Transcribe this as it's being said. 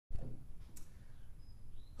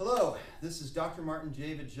This is Dr. Martin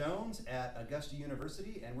David Jones at Augusta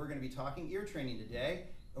University, and we're going to be talking ear training today,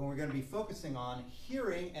 and we're going to be focusing on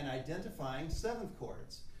hearing and identifying seventh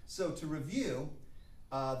chords. So to review,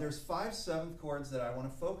 there's 5 seventh chords that I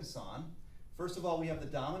want to focus on. First of all, we have the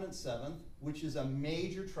dominant seventh, which is a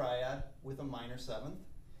major triad with a minor seventh.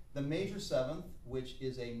 The major seventh, which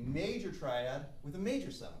is a major triad with a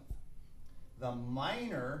major seventh. The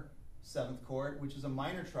minor seventh chord, which is a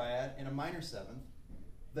minor triad and a minor seventh.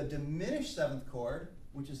 The diminished seventh chord,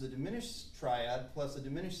 which is a diminished triad plus a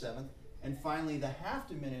diminished seventh. And finally, the half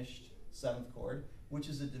diminished seventh chord, which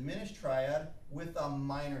is a diminished triad with a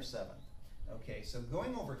minor seventh. Okay, so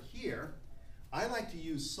going over here, I like to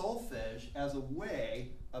use solfege as a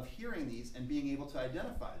way of hearing these and being able to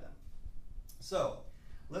identify them. So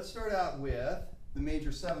let's start out with the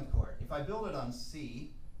major seventh chord. If I build it on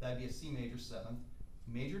C, that'd be a C major seventh,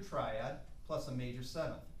 major triad plus a major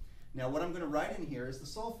seventh. Now what I'm going to write in here is the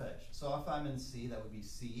solfege. So if I'm in C, that would be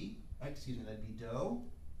C, excuse me, that'd be do,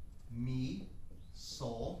 mi,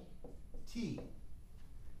 sol, ti.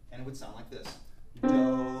 And it would sound like this. Do,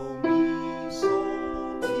 mi,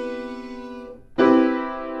 sol, ti.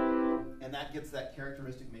 And that gets that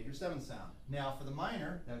characteristic major seventh sound. Now for the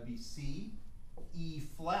minor, that would be C, E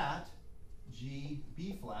flat, G,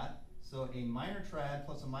 B flat. So a minor triad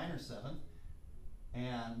plus a minor seventh.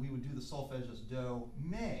 And we would do the solfege as do,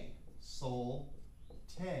 me, sol,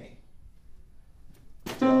 te.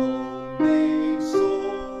 Do, me,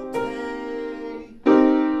 sol, te.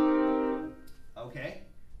 Okay,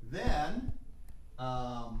 then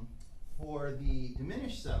for the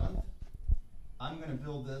diminished seventh, I'm going to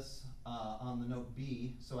build this on the note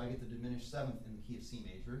B, so I get the diminished seventh in the key of C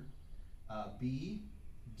major. B,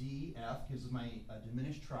 D, F gives us my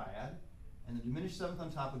diminished triad, and the diminished seventh on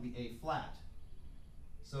top would be A flat.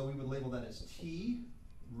 So we would label that as T,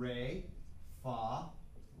 Re, Fa,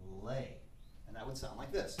 Lay. And that would sound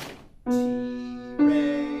like this. T,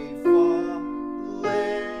 Re, Fa,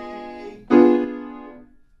 Lay.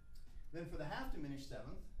 Then for the half diminished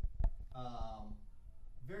seventh,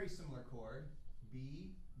 very similar chord,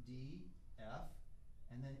 B, D, F,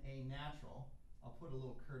 and then A natural. I'll put a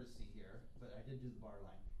little courtesy here, but I did do the bar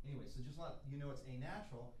line. Anyway, so just let you know it's A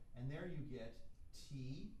natural, and there you get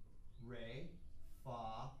T, Re,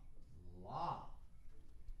 Fa, La.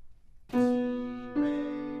 Ti, re,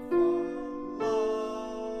 fa,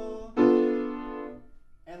 la.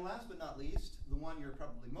 And last but not least, the one you're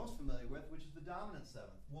probably most familiar with, which is the dominant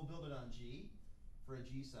seventh. We'll build it on G for a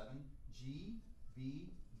G7. G,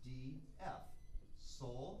 B, D, F.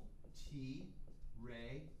 Sol, Ti,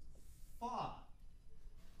 re, fa.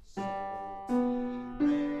 Sol, Ti,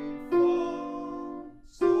 re, fa.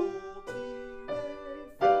 Sol, Ti,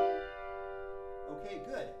 re, fa. Okay,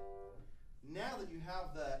 good. Now that you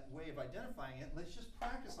have that way of identifying it, let's just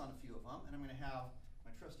practice on a few of them. And I'm going to have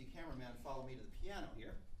my trusty cameraman follow me to the piano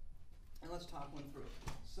here. And let's talk one through.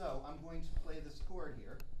 So I'm going to play this chord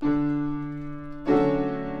here.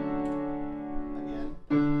 Again.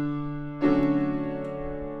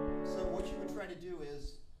 So what you would try to do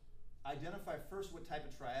is identify first what type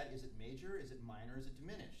of triad. Is it major? Is it minor? Is it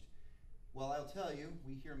diminished? Well, I'll tell you,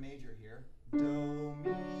 we hear major here. Do,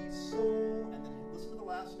 mi, sol, and then listen to the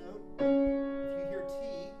last note. If you hear T,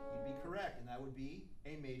 you'd be correct, and that would be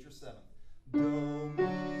a major seventh. Do,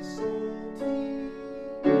 mi, sol, ti.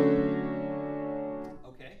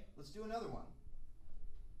 Okay, let's do another one.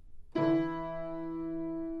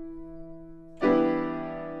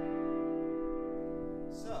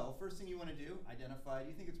 So, first thing you want to do, identify, do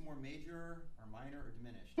you think it's more major or minor or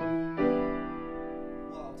diminished?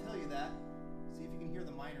 Well, I'll tell you that. See if you can hear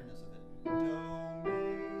the minorness of it. Do,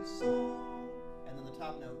 mi, sol, and then the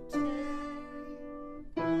top note, te.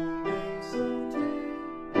 Do, mi, sol, te.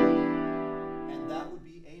 And that would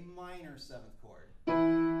be a minor seventh chord.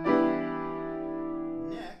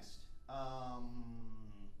 Next,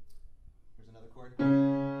 here's another chord.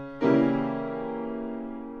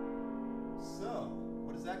 So,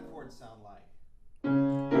 what does that chord sound like?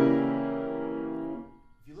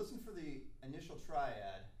 If you listen for the initial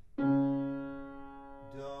triad, do,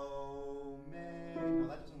 me, no,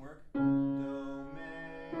 that doesn't work. Do, me,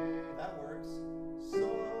 that works. So,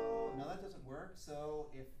 no, that doesn't work. So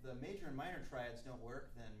if the major and minor triads don't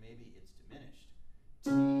work, then maybe it's diminished.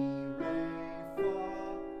 Ti, re,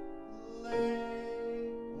 fa,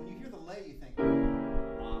 lay. When you hear the lay, you think,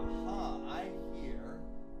 aha, I hear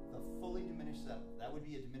the fully diminished seventh. That would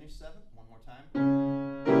be a diminished seventh. One more time.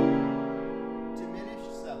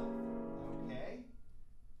 Diminished seventh. Okay.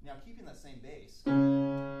 Now keeping that same bass, you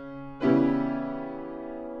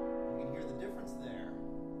can hear the difference there.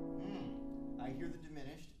 I hear the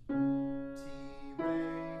diminished. Ti, re,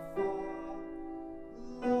 fa,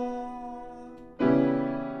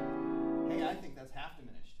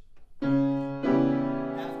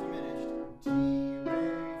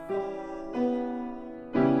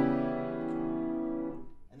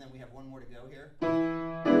 here.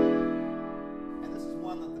 And this is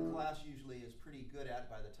one that the class usually is pretty good at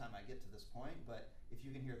by the time I get to this point, but if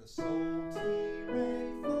you can hear the sol, ti,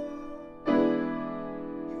 re, fa,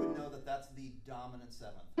 you would know that that's the dominant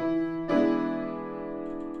seventh.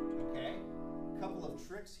 Okay? A couple of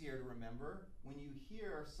tricks here to remember. When you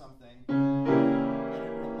hear something and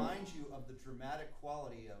it reminds you of the dramatic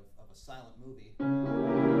quality of a silent movie, you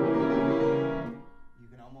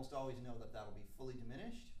can almost always know that that'll be fully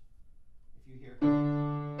diminished. If you hear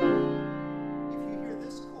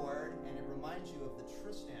this chord and it reminds you of the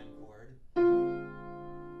Tristan chord,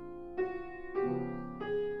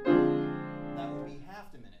 that would be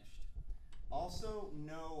half diminished. Also,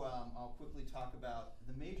 know, I'll quickly talk about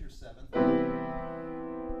the major seventh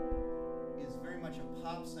is very much a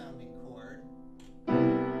pop-sounding chord.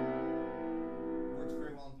 Works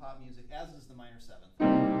very well in pop music, as is the minor seventh.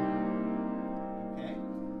 Okay?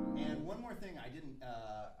 And one more thing I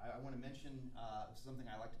want to mention, something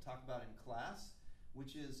I like to talk about in class,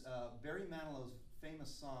 which is Barry Manilow's famous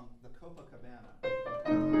song, The Copacabana.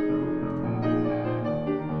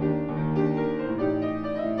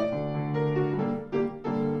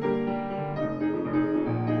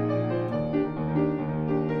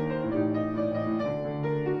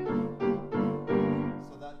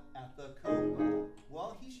 So that at the Copa,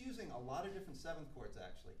 well, he's using a lot of different seventh chords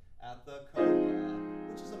actually. At the Copa,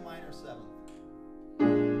 which is a minor seventh.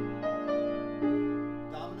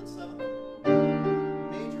 Dominant seventh,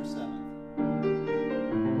 major seventh.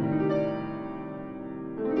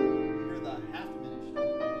 You hear the half diminished.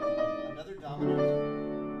 Another dominant,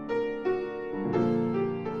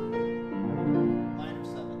 minor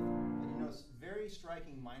seventh. And you notice very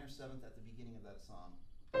striking minor seventh at the beginning of that song.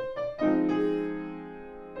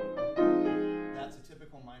 That's a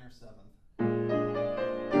typical minor seventh.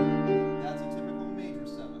 That's a typical major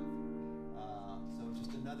seventh. So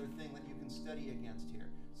just another thing that you can study against here.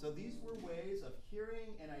 So these were ways of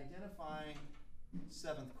hearing and identifying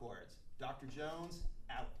seventh chords. Dr. Jones,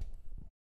 out.